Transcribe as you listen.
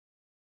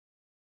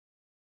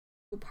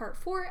Part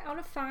 4 out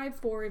of 5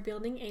 for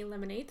building a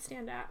lemonade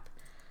stand app.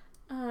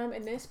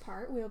 In this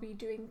part, we'll be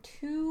doing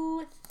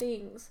two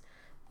things.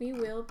 We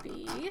will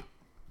be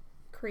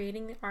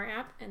creating our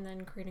app and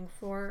then creating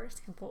 4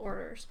 sample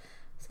orders.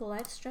 So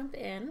let's jump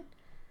in.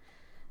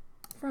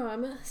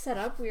 From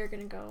setup, we are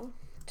going to go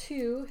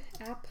to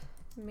App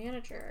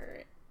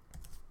Manager.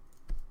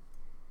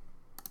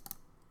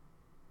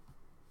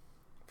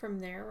 From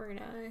there, we're going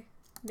to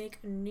make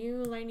a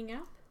new Lightning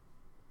app.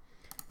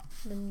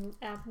 The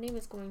app name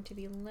is going to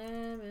be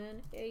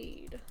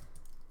Lemonade.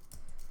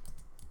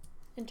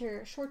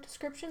 Enter a short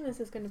description. This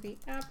is going to be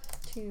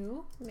app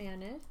to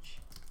manage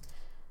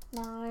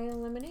my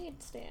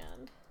lemonade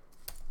stand.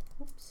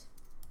 Oops.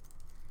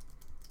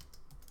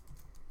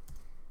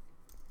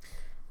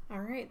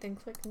 Alright, then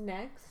click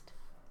next.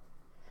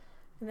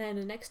 And then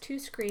the next 2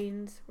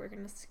 screens we're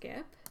going to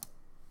skip.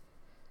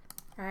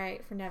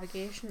 Alright, for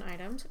navigation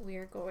items, we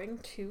are going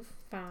to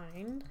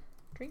find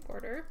drink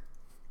order.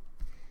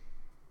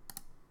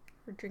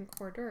 For drink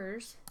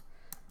orders,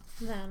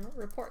 then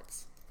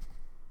reports.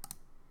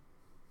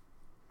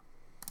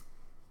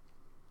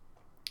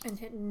 And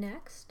hit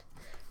next.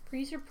 For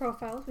user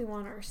profiles, we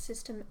want our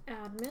system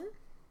admin.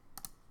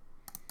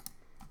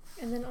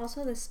 And then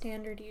also the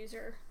standard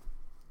user.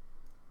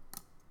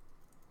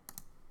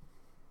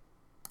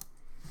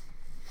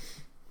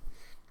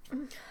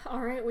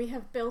 Alright, we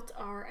have built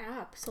our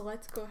app, so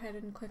let's go ahead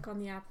and click on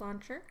the app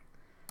launcher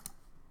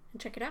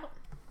and check it out.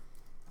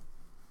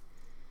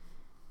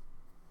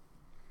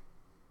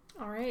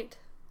 Alright,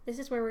 this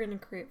is where we're going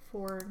to create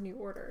 4 new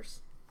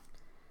orders.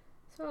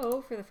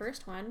 So for the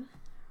first one,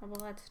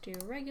 let's do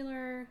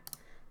regular,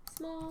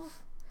 small,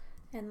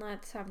 and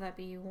let's have that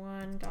be $1.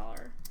 I'm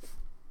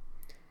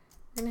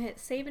going to hit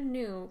save and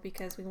new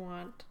because we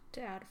want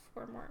to add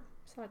 4 more.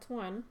 So that's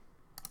 1.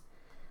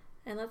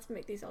 And let's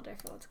make these all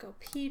different. Let's go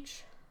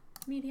peach,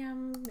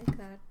 medium, make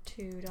that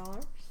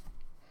 $2.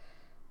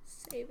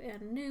 Save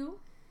and new.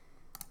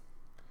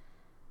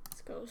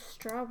 Let's go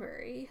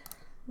strawberry,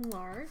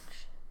 large,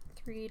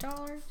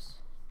 $3.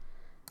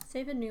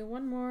 Save and new,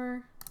 1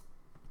 more.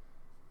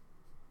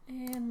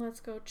 And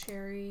let's go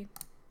cherry,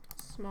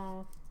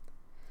 small,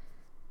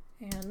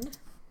 and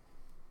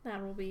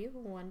that will be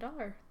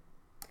 $1.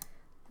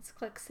 Let's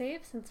click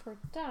save since we're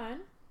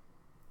done.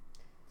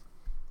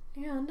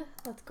 And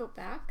let's go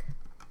back,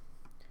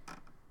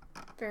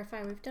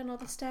 verify we've done all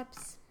the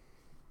steps,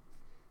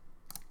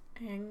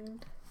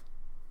 and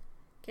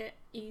get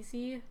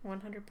easy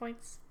 100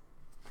 points.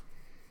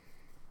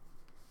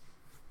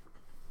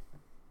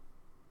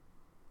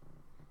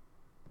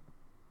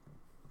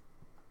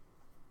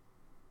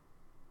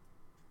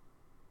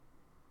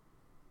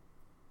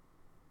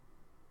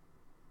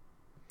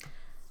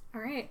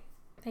 Alright,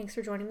 thanks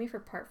for joining me for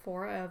part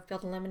 4 of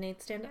Build a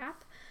Lemonade Stand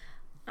app.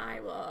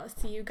 I will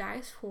see you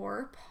guys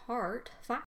for part 5.